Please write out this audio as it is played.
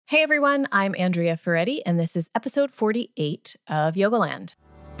Hey everyone, I'm Andrea Ferretti, and this is episode 48 of Yogaland.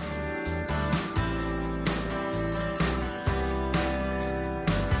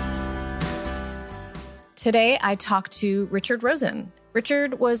 Today, I talked to Richard Rosen.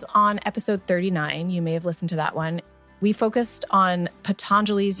 Richard was on episode 39. You may have listened to that one. We focused on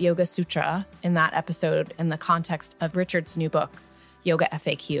Patanjali's Yoga Sutra in that episode in the context of Richard's new book, Yoga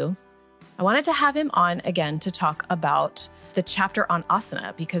FAQ. I wanted to have him on again to talk about the chapter on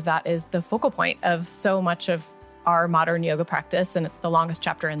asana, because that is the focal point of so much of our modern yoga practice, and it's the longest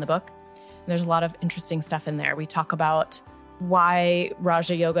chapter in the book. And there's a lot of interesting stuff in there. We talk about why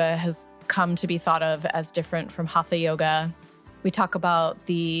Raja Yoga has come to be thought of as different from Hatha Yoga. We talk about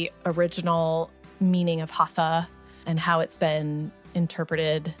the original meaning of Hatha and how it's been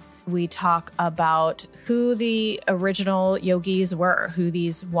interpreted. We talk about who the original yogis were, who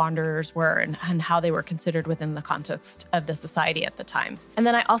these wanderers were, and how they were considered within the context of the society at the time. And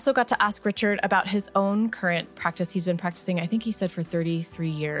then I also got to ask Richard about his own current practice. He's been practicing, I think he said, for 33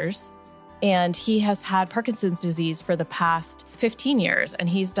 years. And he has had Parkinson's disease for the past 15 years, and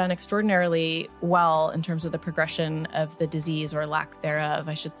he's done extraordinarily well in terms of the progression of the disease, or lack thereof,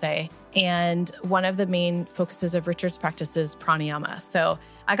 I should say. And one of the main focuses of Richard's practice is pranayama. So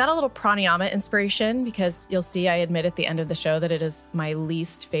I got a little pranayama inspiration because you'll see I admit at the end of the show that it is my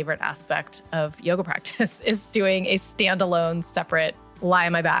least favorite aspect of yoga practice, is doing a standalone, separate, lie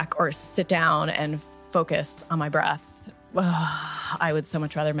on my back or sit down and focus on my breath. I would so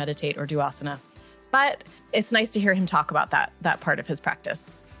much rather meditate or do asana. But it's nice to hear him talk about that part of his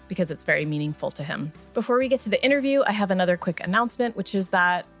practice, because it's very meaningful to him. Before we get to the interview, I have another quick announcement, which is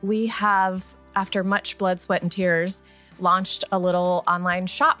that we have, after much blood, sweat, and tears, launched a little online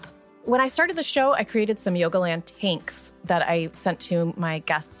shop. When I started the show, I created some Yogaland tanks that I sent to my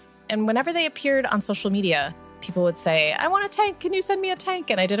guests. And whenever they appeared on social media, people would say, "I want a tank. Can you send me a tank?"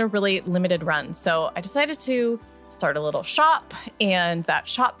 And I did a really limited run. So I decided to start a little shop, and that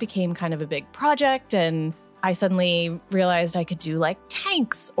shop became kind of a big project. And I suddenly realized I could do like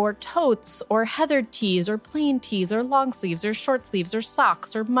tanks or totes or heathered tees or plain tees or long sleeves or short sleeves or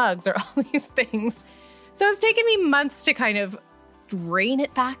socks or mugs or all these things. So it's taken me months to kind of rein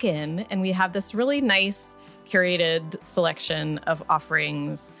it back in. And we have this really nice curated selection of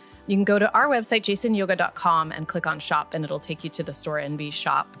offerings. You can go to our website, jasonyoga.com, and click on shop, and it'll take you to the Store NB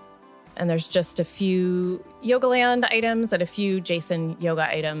shop. And there's just a few Yogaland items and a few Jason Yoga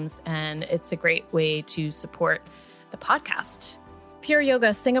items, and it's a great way to support the podcast. Pure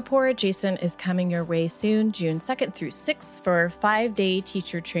Yoga Singapore, Jason is coming your way soon, June 2nd through 6th, for a 5-day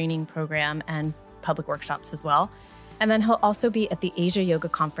teacher training program and public workshops as well. And then he'll also be at the Asia Yoga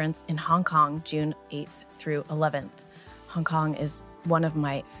Conference in Hong Kong, June 8th through 11th. Hong Kong is one of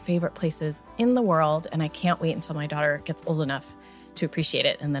my favorite places in the world, and I can't wait until my daughter gets old enough to appreciate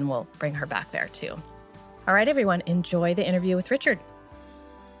it, and then we'll bring her back there too. All right, everyone, enjoy the interview with Richard.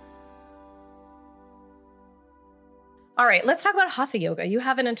 All right, let's talk about Hatha Yoga. You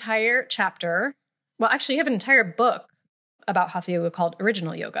have an entire chapter, well, actually, you have an entire book about Hatha Yoga called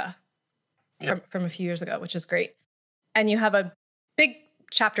Original Yoga from a few years ago, which is great. And you have a big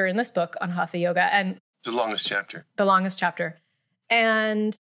chapter in this book on Hatha Yoga. And the longest chapter. The longest chapter.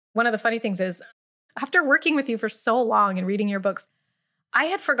 And one of the funny things is, after working with you for so long and reading your books, I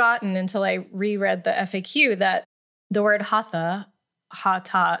had forgotten until I reread the FAQ that the word hatha,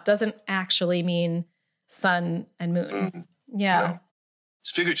 doesn't actually mean sun and moon. Mm-hmm. Yeah. No.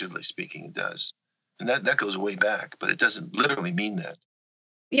 Figuratively speaking, it does. And that goes way back, but it doesn't literally mean that.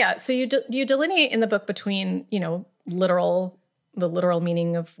 Yeah. So you delineate in the book between, the literal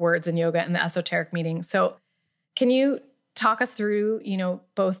meaning of words in yoga and the esoteric meaning. So can you talk us through,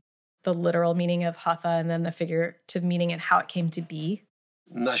 both the literal meaning of hatha and then the figurative meaning and how it came to be?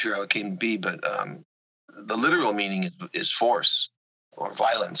 I'm not sure how it came to be, but the literal meaning is force or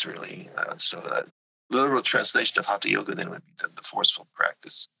violence, really. So that literal translation of Hatha Yoga then would be the forceful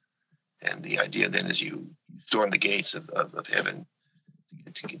practice. And the idea then is you storm the gates of heaven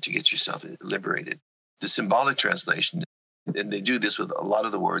to get yourself liberated. The symbolic translation, and they do this with a lot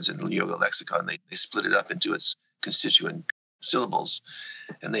of the words in the yoga lexicon, they split it up into its constituent syllables,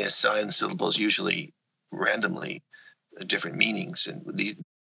 and they assign syllables usually randomly different meanings. And the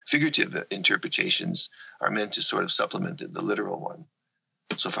figurative interpretations are meant to sort of supplement the literal one.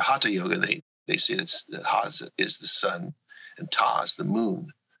 So for Hatha Yoga, they say that Ha is the sun and Ta is the moon.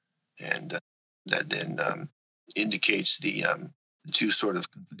 And that then indicates the two sort of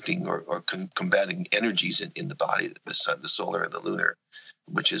conflicting or combating energies in the body, the sun, the solar and the lunar,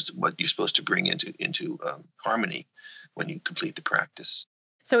 which is what you're supposed to bring into harmony when you complete the practice.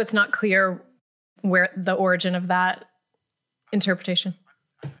 So it's not clear where the origin of that interpretation?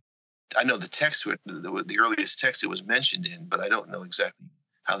 I know the text, the earliest text it was mentioned in, but I don't know exactly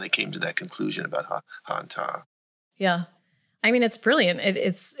how they came to that conclusion about Ha and Ta. Yeah. I mean, it's brilliant.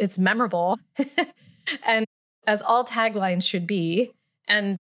 It's memorable. And as all taglines should be,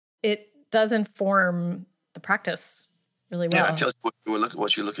 and it does inform the practice really well. Yeah, it tells you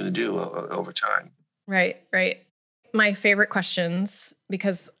what you're looking to do over time. Right, right. My favorite questions,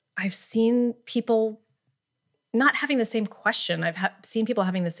 because I've seen people not having the same question. I've seen people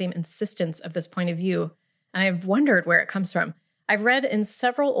having the same insistence of this point of view, and I've wondered where it comes from. I've read in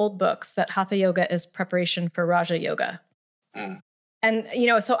several old books that Hatha Yoga is preparation for Raja Yoga. Mm.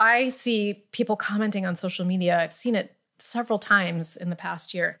 And, so I see people commenting on social media. I've seen it several times in the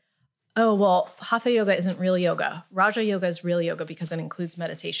past year. Oh, well, Hatha Yoga isn't real yoga. Raja Yoga is real yoga because it includes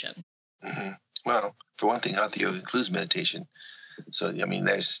meditation. Mm-hmm. Well, for one thing, Hatha Yoga includes meditation. So, I mean,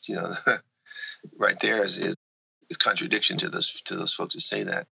 there's, right there is contradiction to those folks that say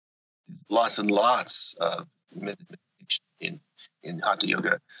that. Lots and lots of meditation in Hatha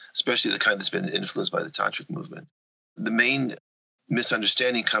Yoga, especially the kind that's been influenced by the Tantric movement. The main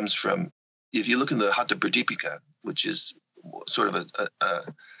misunderstanding comes from, if you look in the Hatha Pradipika, which is sort of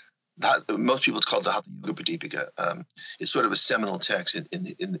most people call it the Hatha Yoga Pradipika. It's sort of a seminal text in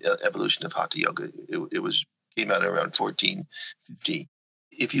the evolution of Hatha Yoga. It came out around 1450.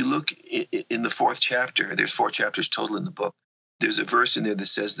 If you look in the fourth chapter, there's 4 chapters total in the book. There's a verse in there that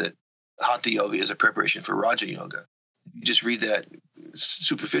says that Hatha Yoga is a preparation for Raja Yoga. If you just read that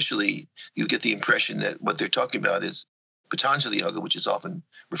superficially, you get the impression that what they're talking about is Patanjali Yoga, which is often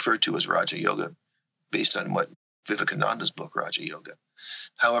referred to as Raja Yoga, based on what Vivekananda's book, Raja Yoga.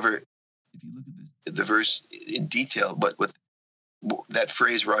 However, if you look at the verse in detail, what that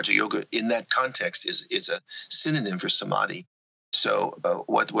phrase Raja Yoga in that context is a synonym for samadhi. So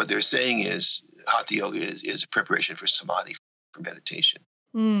what they're saying is Hatha Yoga is a preparation for samadhi, for meditation.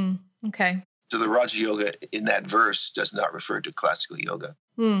 Okay. So the Raja Yoga in that verse does not refer to classical yoga.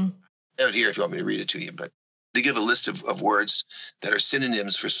 I have it here if you want me to read it to you, but they give a list of words that are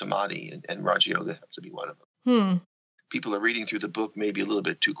synonyms for samadhi, and Raja Yoga happens to be one of them. People are reading through the book maybe a little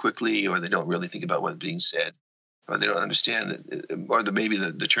bit too quickly, or they don't really think about what's being said, or they don't understand it, or maybe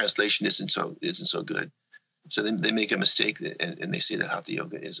the translation isn't so good. So they make a mistake, and they say that Hatha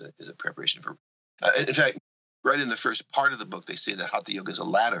Yoga is a preparation for. In fact, right in the first part of the book, they say that Hatha Yoga is a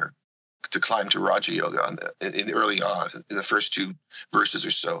ladder to climb to Raja Yoga early on in the first 2 verses or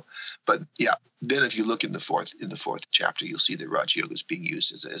so. But yeah, then if you look in the fourth chapter, you'll see that Raja Yoga is being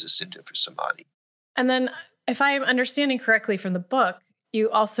used as a synonym for samadhi. And then, if I'm understanding correctly from the book, you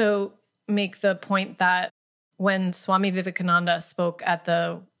also make the point that when Swami Vivekananda spoke at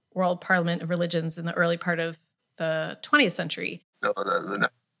the World Parliament of Religions in the early part of the 20th century. No, the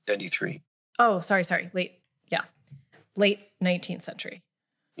 93. Oh, sorry. Late 19th century.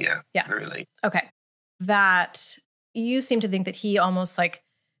 Yeah, very late. Okay. That you seem to think that he almost like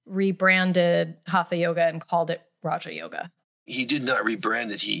rebranded Hatha Yoga and called it Raja Yoga. He did not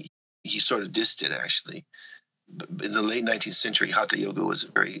rebrand it. He sort of dissed it, actually. In the late 19th century, Hatha Yoga was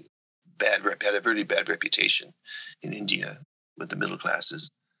had a very bad reputation in India with the middle classes.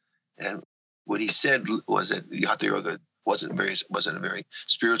 And what he said was that Hatha Yoga wasn't a very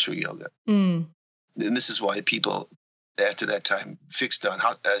spiritual yoga. And this is why people after that time fixed on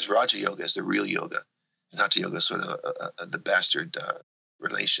as Raja Yoga as the real yoga, and Hatha Yoga is sort of the bastard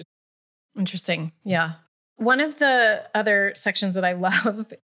relation. Interesting. Yeah. One of the other sections that I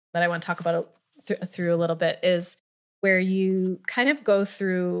love that I want to talk about through a little bit is where you kind of go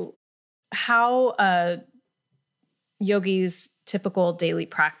through how a yogi's typical daily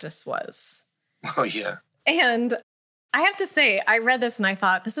practice was. Oh, yeah. And I have to say, I read this and I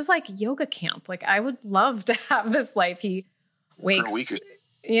thought, this is like yoga camp. Like, I would love to have this life. He wakes. For a week or so.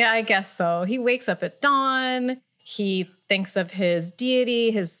 Yeah, I guess so. He wakes up at dawn. He thinks of his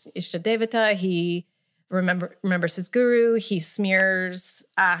deity, his Ishtadevata. He remembers his guru. He smears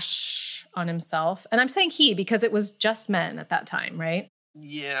ash on himself. And I'm saying he because it was just men at that time, right?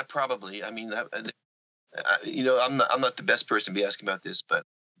 Yeah, probably. I mean, I'm not the best person to be asking about this, but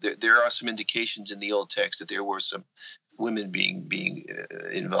there are some indications in the old text that there were some women being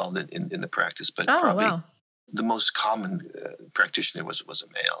involved in the practice, but probably the most common practitioner was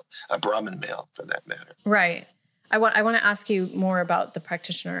a male, a Brahmin male for that matter. Right. I want to ask you more about the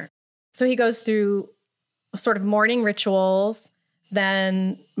practitioner. So he goes through sort of morning rituals,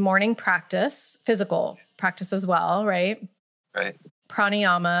 then morning practice, physical practice as well, right? Right.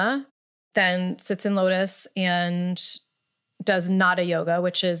 Pranayama, then sits in lotus and does Nada Yoga,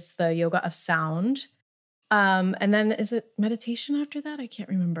 which is the yoga of sound. And then is it meditation after that? I can't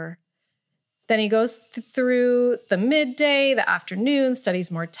remember. Then he goes through the midday, the afternoon,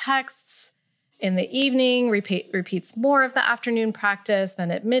 studies more texts. In the evening, repeats more of the afternoon practice.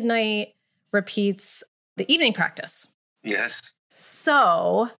 Then at midnight, repeats the evening practice. Yes.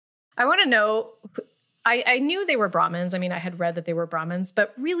 So I want to know, I knew they were Brahmins. I mean, I had read that they were Brahmins,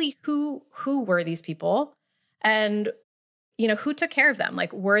 but really who were these people? And, who took care of them?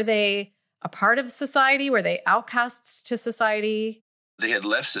 Like, were they a part of society? Were they outcasts to society? They had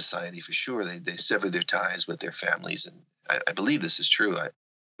left society for sure. They severed their ties with their families. And I believe this is true.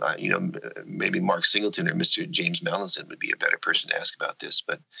 Maybe Mark Singleton or Mr. James Mallinson would be a better person to ask about this.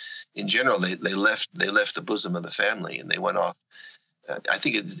 But in general, they left the bosom of the family and they went off. I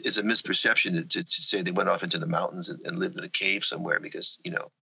think it's a misperception to say they went off into the mountains and lived in a cave somewhere because,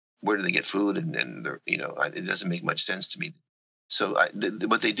 where do they get food? And it doesn't make much sense to me. So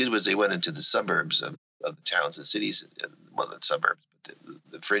what they did was they went into the suburbs of the towns and cities, the suburbs, but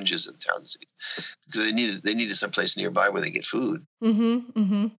the fringes of the towns and cities, because they needed some place nearby where they get food. Mm-hmm,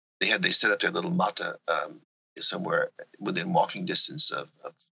 mm-hmm. They set up their little mata somewhere within walking distance of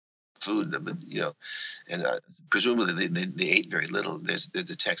food, and presumably they ate very little. There's a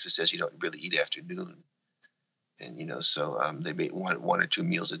text that says you don't really eat after noon, and so they made one or two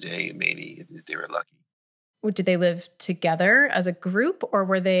meals a day, maybe if they were lucky. Did they live together as a group, or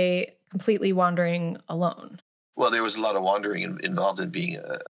were they completely wandering alone? Well, there was a lot of wandering involved in being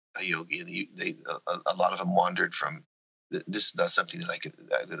a yogi, and a lot of them wandered from. This is not something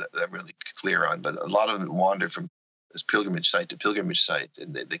that I'm really clear on, but a lot of them wandered from this pilgrimage site to pilgrimage site,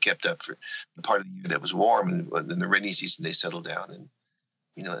 and they kept up for the part of the year that was warm, and in the rainy season they settled down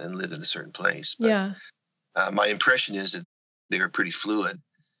and lived in a certain place. But, yeah. My impression is that they were pretty fluid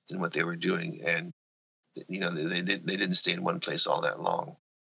in what they were doing, and they didn't stay in one place all that long.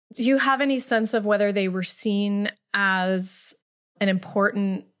 Do you have any sense of whether they were seen as an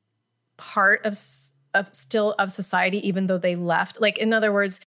important part of society, even though they left? Like, in other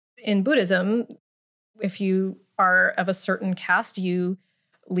words, in Buddhism, if you are of a certain caste, you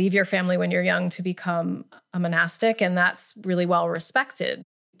leave your family when you're young to become a monastic, and that's really well respected.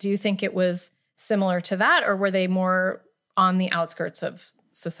 Do you think it was similar to that, or were they more on the outskirts of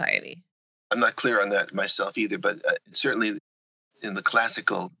society? I'm not clear on that myself either, but certainly in the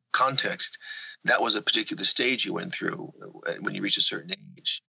classical context, that was a particular stage you went through when you reached a certain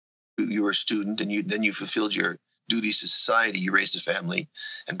age. You were a student, and then you fulfilled your duties to society. You raised a family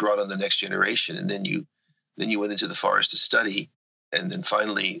and brought on the next generation, and then you went into the forest to study, and then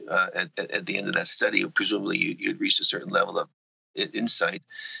finally, at the end of that study, presumably you had reached a certain level of insight,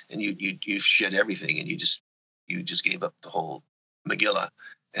 and you shed everything, and you just gave up the whole Megillah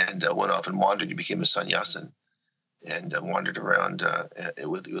and went off and wandered. You became a sannyasin and wandered around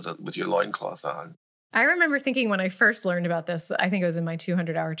with your loincloth on. I remember thinking when I first learned about this, I think it was in my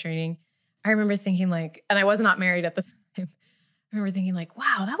 200-hour training, I remember thinking and I was not married at the time. I remember thinking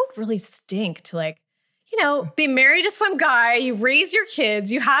wow, that would really stink to be married to some guy, you raise your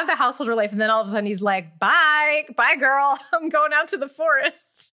kids, you have the householder life, and then all of a sudden he's like, bye girl, I'm going out to the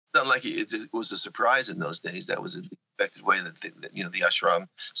forest. Not like it was a surprise in those days. That was the expected way that the ashram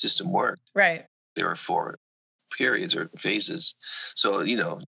system worked. Right. There were 4 periods or phases. So,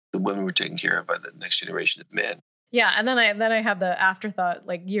 the women were taken care of by the next generation of men. Yeah. And then I have the afterthought,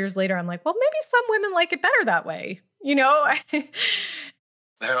 years later, I'm like, well, maybe some women like it better that way.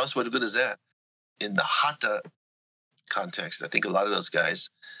 How else, what good is that? In the Hatha context, I think a lot of those guys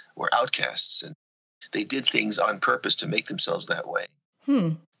were outcasts, and they did things on purpose to make themselves that way.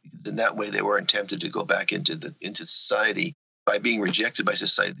 In that way, they weren't tempted to go back into society. By being rejected by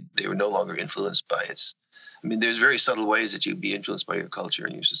society, they were no longer influenced by its. I mean, there's very subtle ways that you'd be influenced by your culture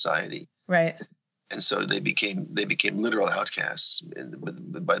and your society. Right. And so they became literal outcasts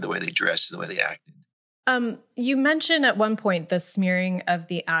by the way they dressed, the way they acted. You mentioned at one point the smearing of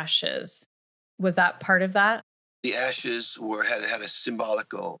the ashes. Was that part of that? The ashes had a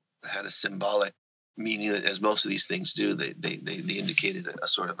symbolic meaning, as most of these things do. They indicated a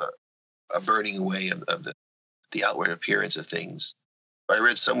sort of a burning away of the outward appearance of things. I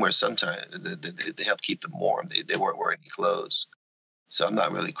read somewhere sometime that they helped keep them warm. They weren't wearing any clothes. So I'm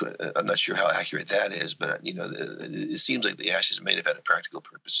not sure how accurate that is, but it seems like the ashes may have had a practical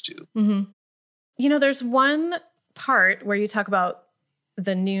purpose too. Mm-hmm. There's one part where you talk about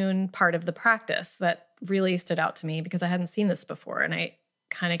the noon part of the practice that really stood out to me because I hadn't seen this before, and I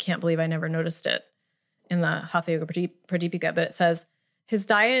kind of can't believe I never noticed it in the Hatha Yoga Pradipika. But it says his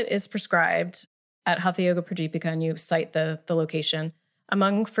diet is prescribed at Hatha Yoga Pradipika, and you cite the location.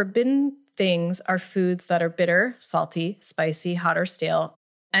 Among forbidden things are foods that are bitter, salty, spicy, hot or stale,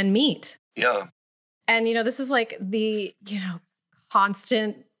 and meat. Yeah. And, this is the,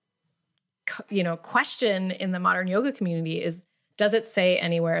 constant question in the modern yoga community is, does it say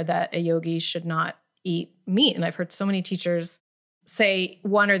anywhere that a yogi should not eat meat? And I've heard so many teachers say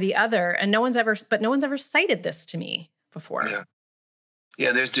one or the other, and no one's ever cited this to me before.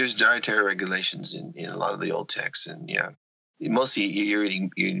 Yeah. There's dietary regulations in a lot of the old texts, and mostly you're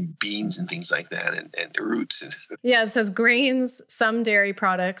eating beans and things like that, and roots. Yeah, it says grains, some dairy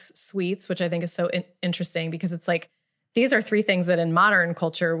products, sweets, which I think is so interesting because it's like, these are three things that in modern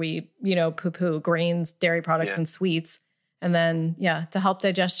culture we, poo-poo: grains, dairy products, and sweets. And then, to help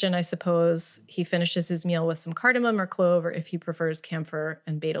digestion, I suppose he finishes his meal with some cardamom or clove, or if he prefers, camphor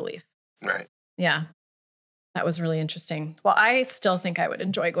and betel leaf. Right. Yeah. That was really interesting. Well, I still think I would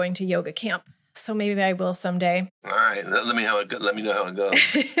enjoy going to yoga camp, so maybe I will someday. All right. Let me know how it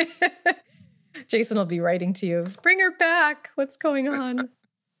goes. Jason will be writing to you. Bring her back. What's going on?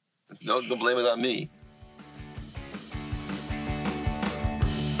 Don't blame it on me.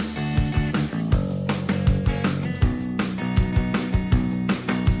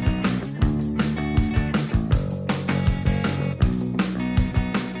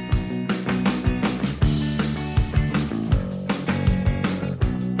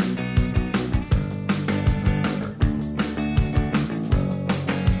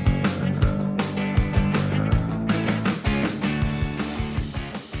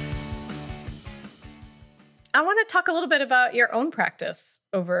 I want to talk a little bit about your own practice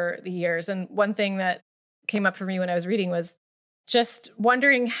over the years. And one thing that came up for me when I was reading was just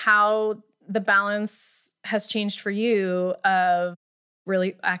wondering how the balance has changed for you of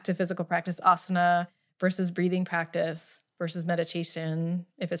really active physical practice, asana, versus breathing practice versus meditation,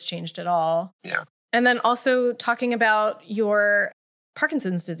 if it's changed at all. Yeah. And then also talking about your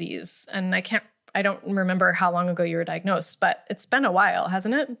Parkinson's disease. And I don't remember how long ago you were diagnosed, but it's been a while,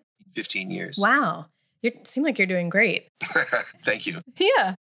 hasn't it? 15 years. Wow. You seem like you're doing great. Thank you.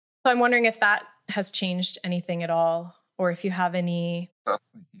 Yeah. So I'm wondering if that has changed anything at all, or if you have any.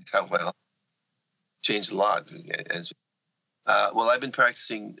 Well, changed a lot. Well, I've been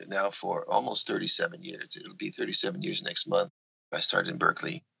practicing now for almost 37 years. It'll be 37 years next month. I started in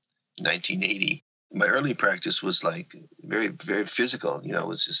Berkeley in 1980. My early practice was like very, very physical. It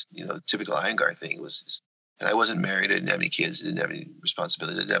was just, typical Iyengar thing. It was just, and I wasn't married. I didn't have any kids. I didn't have any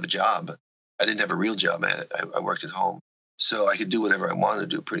responsibility. I didn't have a job. I didn't have a real job. I worked at home, so I could do whatever I wanted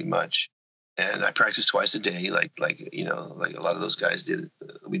to do pretty much. And I practiced twice a day, like a lot of those guys did.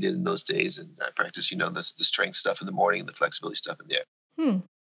 We did in those days. And I practiced, the strength stuff in the morning, the flexibility stuff in the afternoon.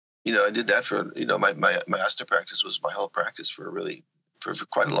 I did that for my asana practice was my whole practice for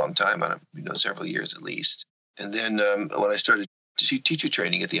quite a long time, several years at least. And then when I started teacher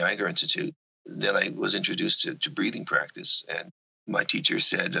training at the Iyengar Institute, then I was introduced to breathing practice. And my teacher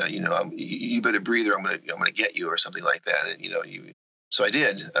said, you better breathe or I'm gonna get you, or something like that. And so I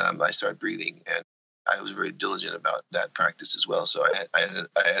did. I started breathing, and I was very diligent about that practice as well. So I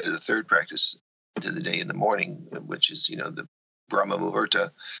added a third practice to the day in the morning, which is the Brahma Muhurta,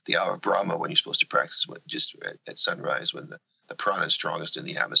 the hour of Brahma, when you're supposed to practice just at sunrise, when the prana is strongest in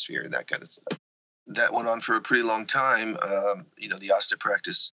the atmosphere, and that kind of stuff. That went on for a pretty long time. The asana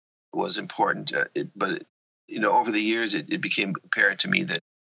practice was important, but over the years, it became apparent to me that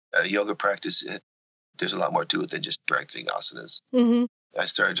yoga practice, there's a lot more to it than just practicing asanas. Mm-hmm. I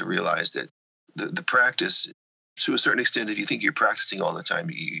started to realize that the practice, to a certain extent, if you think you're practicing all the time,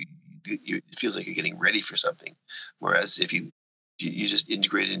 it feels like you're getting ready for something. Whereas if you just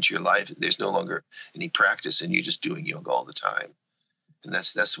integrate it into your life, there's no longer any practice, and you're just doing yoga all the time. And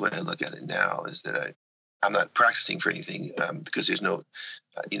that's the way I look at it now, is that I'm not practicing for anything, because there's no,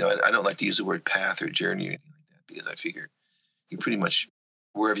 I don't like to use the word path or journey or anything like that, because I figure you pretty much,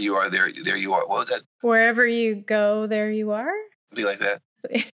 wherever you are, there you are. What was that? Wherever you go, there you are? Something like that.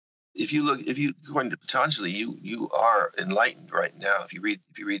 If you according to Patanjali, you are enlightened right now. If you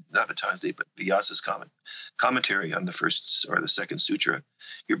read not Patanjali, but Vyasa's commentary on the first or the second sutra,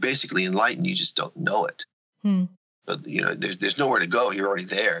 you're basically enlightened. You just don't know it. But there's nowhere to go. You're already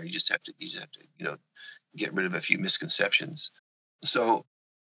there. You just have to get rid of a few misconceptions. So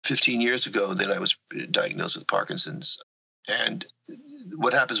 15 years ago, then I was diagnosed with Parkinson's. And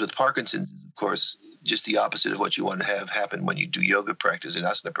what happens with Parkinson's is, of course, just the opposite of what you want to have happen when you do yoga practice and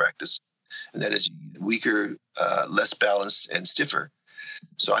asana practice. And that is weaker, less balanced, and stiffer.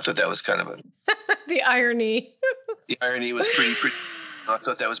 So I thought that was kind of the irony. The irony was pretty. I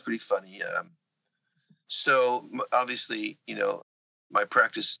thought that was pretty funny. So obviously, my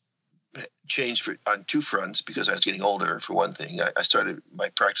practice changed on two fronts, because I was getting older, for one thing. I started my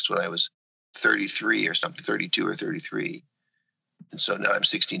practice when I was 33 or something, 32 or 33. And so now I'm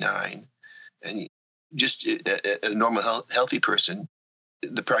 69. And just a normal, healthy person,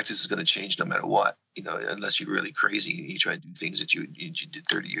 the practice is going to change no matter what, unless you're really crazy and you try to do things that you did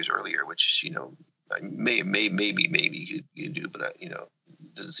 30 years earlier, which, maybe you do, but,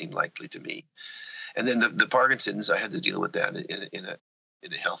 it doesn't seem likely to me. And then the Parkinson's, I had to deal with that in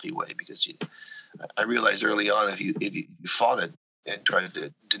a healthy way, because I realized early on, if you fought it and tried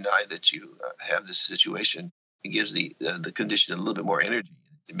to deny that you have this situation, it gives the condition a little bit more energy.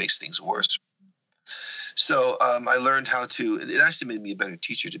 It makes things worse. So I learned how to. It actually made me a better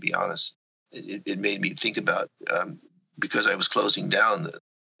teacher, to be honest. It made me think about, because I was closing down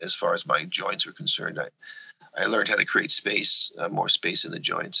as far as my joints were concerned. I learned how to create space, more space in the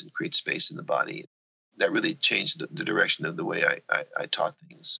joints, and create space in the body. That really changed the direction of the way I taught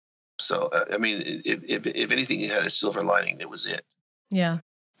things. So, if anything had a silver lining, it was it. Yeah.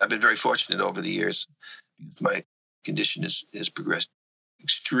 I've been very fortunate over the years. My condition has progressed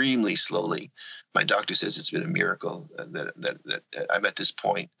extremely slowly. My doctor says it's been a miracle that I'm at this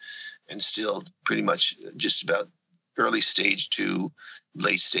point, and still pretty much just about early stage 2,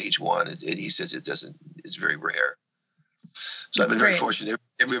 late stage 1. And he says it's very rare. So I've been very fortunate.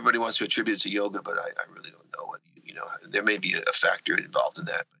 Everybody wants to attribute it to yoga, but I really don't know. There may be a factor involved in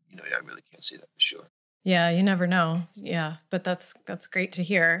that, but I really can't say that for sure. Yeah, you never know. Yeah, but that's great to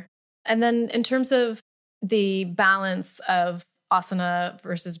hear. And then in terms of the balance of asana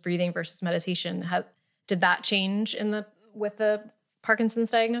versus breathing versus meditation, did that change with the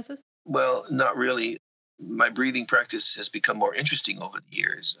Parkinson's diagnosis? Well, not really. My breathing practice has become more interesting over the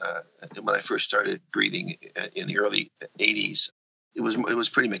years. When I first started breathing in the early 80s, it was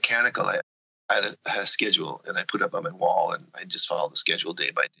pretty mechanical. I had a schedule, and I put up on my wall, and I just followed the schedule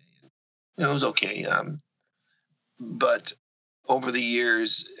day by day. It was okay. But over the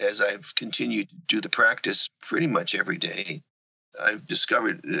years, as I've continued to do the practice pretty much every day, I've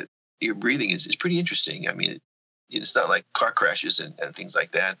discovered that your breathing is pretty interesting. I mean, it's not like car crashes and things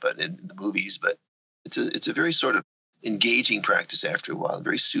like that, but in the movies. But it's a very sort of engaging practice after a while,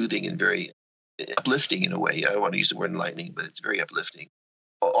 very soothing and very uplifting in a way. I don't want to use the word enlightening, but it's very uplifting.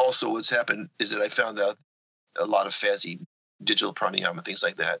 Also, what's happened is that I found out a lot of fancy digital pranayama, things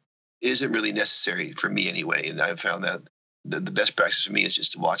like that, isn't really necessary for me anyway. And I've found that the best practice for me is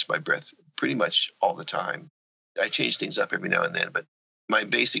just to watch my breath pretty much all the time. I change things up every now and then, but my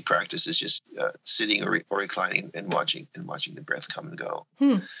basic practice is just sitting or reclining and watching the breath come and go.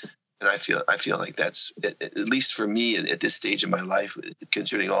 And I feel like that's, at least for me at this stage of my life,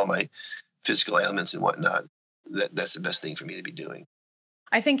 considering all my physical ailments and whatnot, that's the best thing for me to be doing.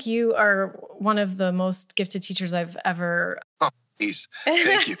 I think you are one of the most gifted teachers I've ever. Oh, please.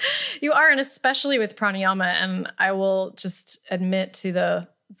 Thank you. You are, and especially with pranayama. And I will just admit to the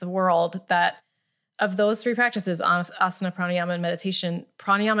world that of those 3 practices, asana, pranayama, and meditation,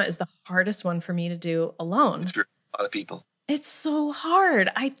 pranayama is the hardest one for me to do alone. It's for a lot of people. It's so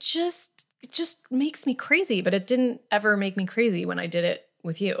hard. It just makes me crazy, but it didn't ever make me crazy when I did it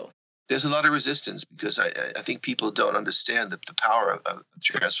with you. There's a lot of resistance because I think people don't understand the power of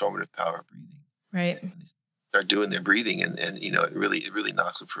transformative power of breathing. Right. When they start doing their breathing and it really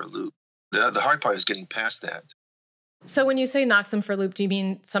knocks them for a loop. The hard part is getting past that. So when you say knocks them for a loop, do you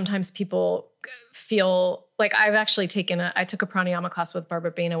mean sometimes people feel like I took a pranayama class with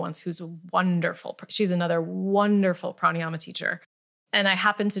Barbara Baina once, who's wonderful. She's another wonderful pranayama teacher. And I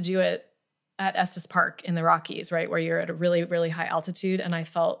happened to do it at Estes Park in the Rockies, right? Where you're at a really, really high altitude. And I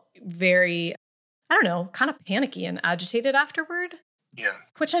felt very, kind of panicky and agitated afterward. Yeah.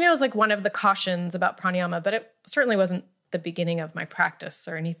 Which I know is like one of the cautions about pranayama, but it certainly wasn't the beginning of my practice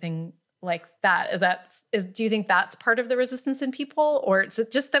or anything like that. Do you think that's part of the resistance in people? Or is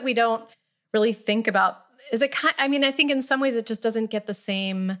it just that we don't really think about, I think in some ways it just doesn't get the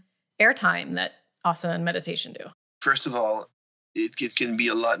same airtime that asana and meditation do. First of all, it can be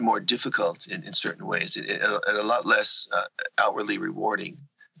a lot more difficult in certain ways and a lot less outwardly rewarding.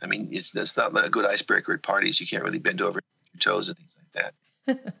 I mean, it's not a good icebreaker at parties. You can't really bend over your toes and things like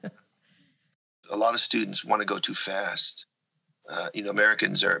that. A lot of students want to go too fast.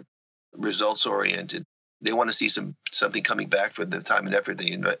 Americans are results oriented. They want to see something coming back for the time and effort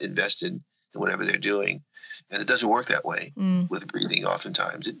they invested in whatever they're doing. And it doesn't work that way with breathing.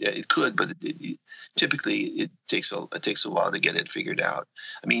 Oftentimes it could, but typically it takes a while to get it figured out.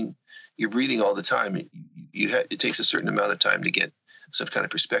 I mean, you're breathing all the time. It takes a certain amount of time to get some kind of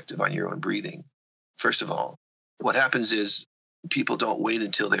perspective on your own breathing. First of all, what happens is people don't wait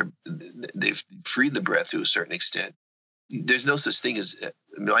until they've freed the breath to a certain extent. There's no such thing as,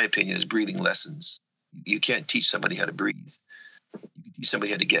 in my opinion, as breathing lessons. You can't teach somebody how to breathe. You can teach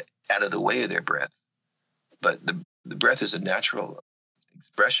somebody how to get out of the way of their breath. But the breath is a natural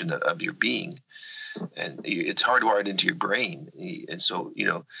expression of your being, and it's hardwired into your brain. And so,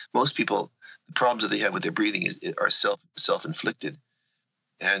 most people, the problems that they have with their breathing are self-inflicted,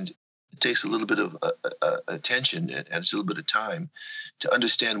 and it takes a little bit of attention and a little bit of time to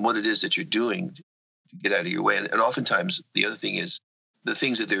understand what it is that you're doing to get out of your way. And oftentimes, the other thing is the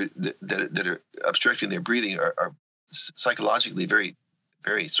things that are obstructing their breathing are psychologically very,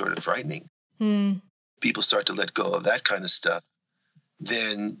 very sort of frightening. People start to let go of that kind of stuff,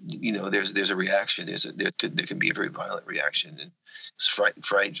 then there's a reaction. There can be a very violent reaction, and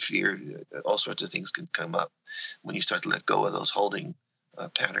fright, fear, all sorts of things can come up when you start to let go of those holding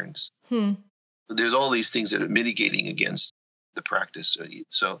patterns. There's all these things that are mitigating against the practice.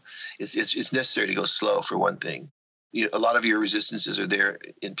 So it's necessary to go slow, for one thing. A lot of your resistances are there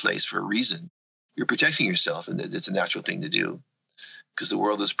in place for a reason. You're protecting yourself, and it's a natural thing to do, because the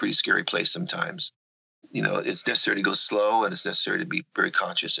world is a pretty scary place sometimes. It's necessary to go slow, and it's necessary to be very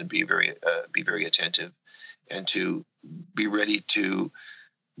conscious and be very attentive, and to be ready to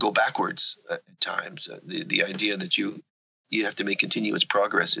go backwards at times. The idea that you have to make continuous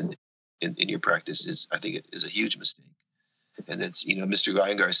progress in your practice I think, is a huge mistake. And that's, Mr.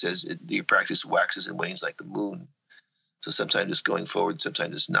 Iyengar says your practice waxes and wanes like the moon. So sometimes it's going forward,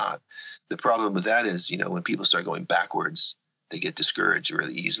 sometimes it's not. The problem with that is, when people start going backwards, they get discouraged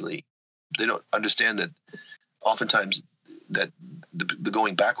really easily. They don't understand that oftentimes that the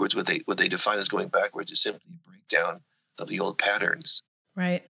going backwards, what they define as going backwards, is simply a breakdown of the old patterns.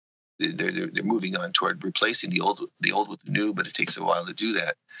 Right. They're moving on toward replacing the old with the new, but it takes a while to do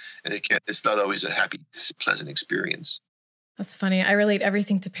that, and it's not always a happy, pleasant experience. That's funny. I relate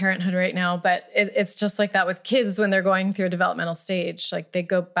everything to parenthood right now, but it's just like that with kids when they're going through a developmental stage. Like, they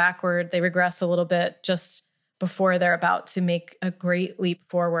go backward, they regress a little bit just before they're about to make a great leap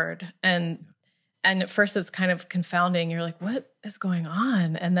forward. And at first it's kind of confounding. You're like, what is going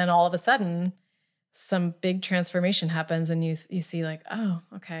on? And then all of a sudden some big transformation happens, and you see like, oh,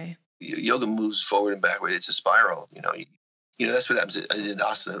 okay. Yoga moves forward and backward. It's a spiral. That's what happens in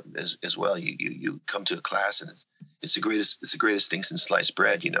asana as well. You come to a class, and it's the greatest thing since sliced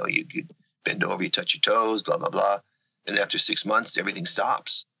bread. You bend over, you touch your toes, blah blah blah, and after 6 months, everything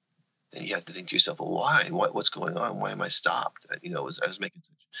stops, and you have to think to yourself, well, why? What's going on? Why am I stopped? I was making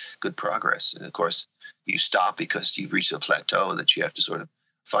such good progress, and of course, you stop because you've reached a plateau that you have to sort of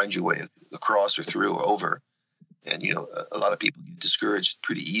find your way across or through or over. And a lot of people get discouraged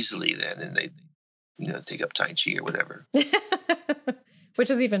pretty easily then, and they take up Tai Chi or whatever.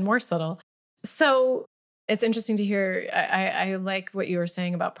 Which is even more subtle. So it's interesting to hear. I like what you were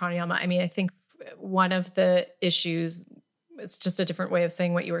saying about pranayama. I mean, I think one of the issues, it's just a different way of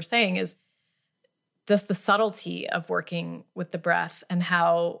saying what you were saying, is the subtlety of working with the breath, and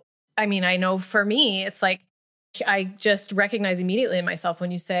how, I know for me, it's like, I just recognize immediately in myself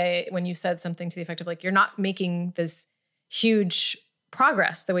when you said something to the effect of like, you're not making this huge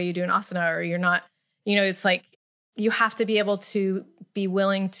progress the way you do in asana, or you're not, it's like you have to be able to be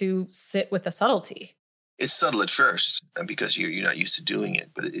willing to sit with the subtlety. It's subtle at first, because you're not used to doing it,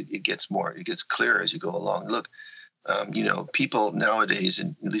 but it gets clearer as you go along. Look, people nowadays,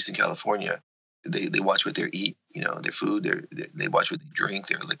 at least in California, they watch what they eat, their food, they watch what they drink,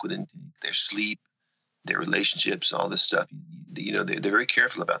 their liquid intake, their sleep, their relationships, all this stuff. They're very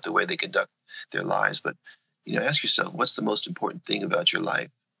careful about the way they conduct their lives. But, ask yourself, what's the most important thing about your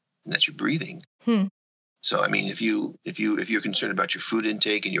life? And that's your breathing. So, if you're concerned about your food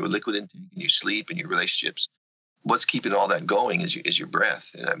intake and your liquid intake and your sleep and your relationships, what's keeping all that going is your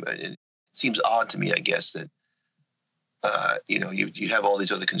breath. And it seems odd to me, I guess, that, you have all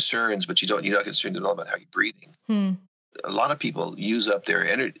these other concerns, but you're not concerned at all about how you're breathing. A lot of people use up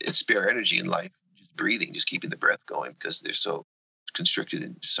their spare energy in life breathing, just keeping the breath going, because they're so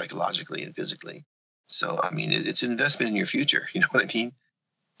constricted psychologically and physically. So, it's an investment in your future. You know what I mean?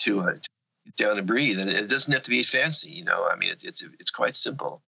 To get down and breathe, and it doesn't have to be fancy. It's quite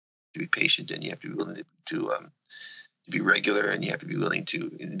simple. To be patient, and you have to be willing to be regular, and you have to be willing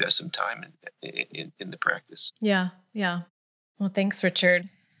to invest some time in the practice. Yeah. Well, thanks, Richard.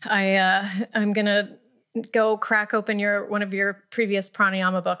 I'm gonna go crack open one of your previous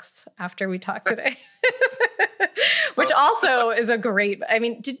pranayama books after we talk today, which also is a great,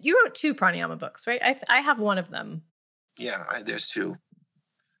 you wrote 2 pranayama books, right? I have one of them. Yeah, there's 2.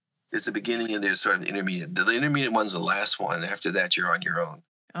 There's the beginning and there's sort of the intermediate. The intermediate one's the last one. After that, you're on your own.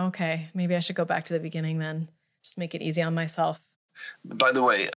 Okay. Maybe I should go back to the beginning then. Just make it easy on myself. By the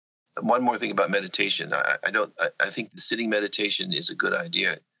way, one more thing about meditation. I think the sitting meditation is a good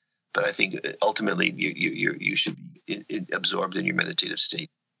idea. But I think ultimately you should be absorbed in your meditative state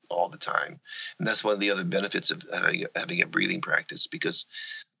all the time. And that's one of the other benefits of having a breathing practice, because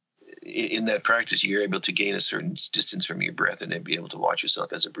in that practice, you're able to gain a certain distance from your breath and then be able to watch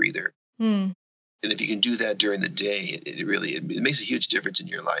yourself as a breather. And if you can do that during the day, it makes a huge difference in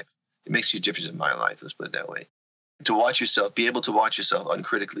your life. It makes a huge difference in my life, let's put it that way. To watch yourself, be able to watch yourself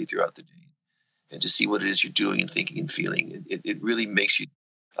uncritically throughout the day and to see what it is you're doing and thinking and feeling. It really makes you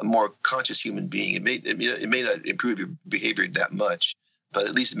a more conscious human being. It may not improve your behavior that much, but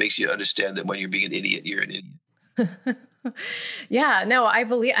at least it makes you understand that when you're being an idiot, you're an idiot. Yeah, no, I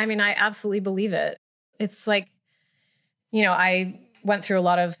absolutely believe it. It's like, I went through a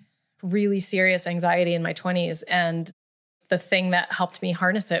lot of really serious anxiety in my 20s. And the thing that helped me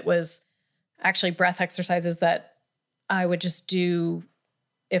harness it was actually breath exercises that I would just do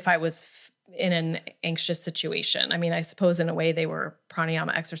if I was in an anxious situation. I mean, I suppose in a way they were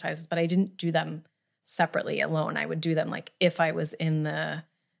pranayama exercises, but I didn't do them separately alone. I would do them like if I was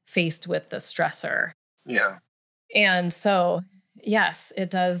faced with the stressor. Yeah. And so, yes, it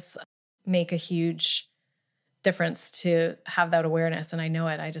does make a huge difference to have that awareness. And I know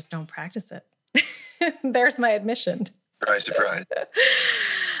it, I just don't practice it. There's my admission. Surprise, surprise. I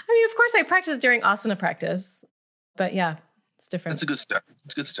mean, of course I practice during asana practice, but yeah, it's different. That's a good start.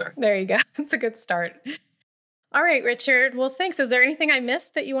 It's a good start. There you go. It's a good start. All right, Richard. Well, thanks. Is there anything I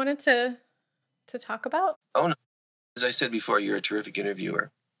missed that you wanted to talk about? Oh, no. As I said before, you're a terrific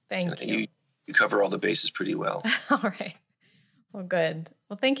interviewer. Thank you. You cover all the bases pretty well. All right. Well, good.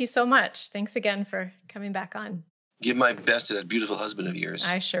 Well, thank you so much. Thanks again for coming back on. Give my best to that beautiful husband of yours.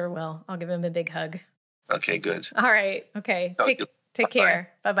 I sure will. I'll give him a big hug. Okay, good. All right. Okay. Take care.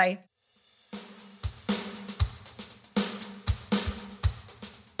 Bye-bye.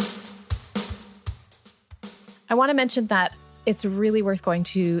 I want to mention that it's really worth going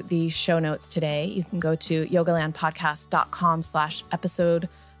to the show notes today. You can go to yogalandpodcast.com/episode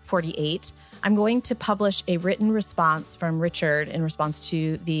 48. I'm going to publish a written response from Richard in response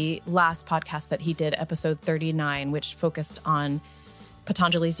to the last podcast that he did, episode 39, which focused on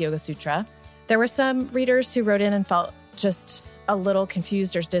Patanjali's Yoga Sutra. There were some readers who wrote in and felt just a little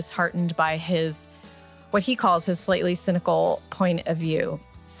confused or disheartened by what he calls his slightly cynical point of view.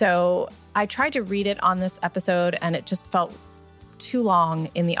 So I tried to read it on this episode and it just felt too long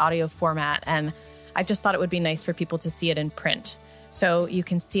in the audio format. And I just thought it would be nice for people to see it in print. So you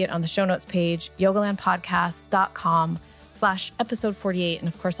can see it on the show notes page, yogalandpodcast.com/episode 48. And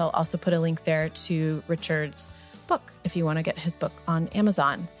of course, I'll also put a link there to Richard's book if you want to get his book on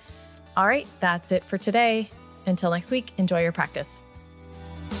Amazon. All right, that's it for today. Until next week, enjoy your practice.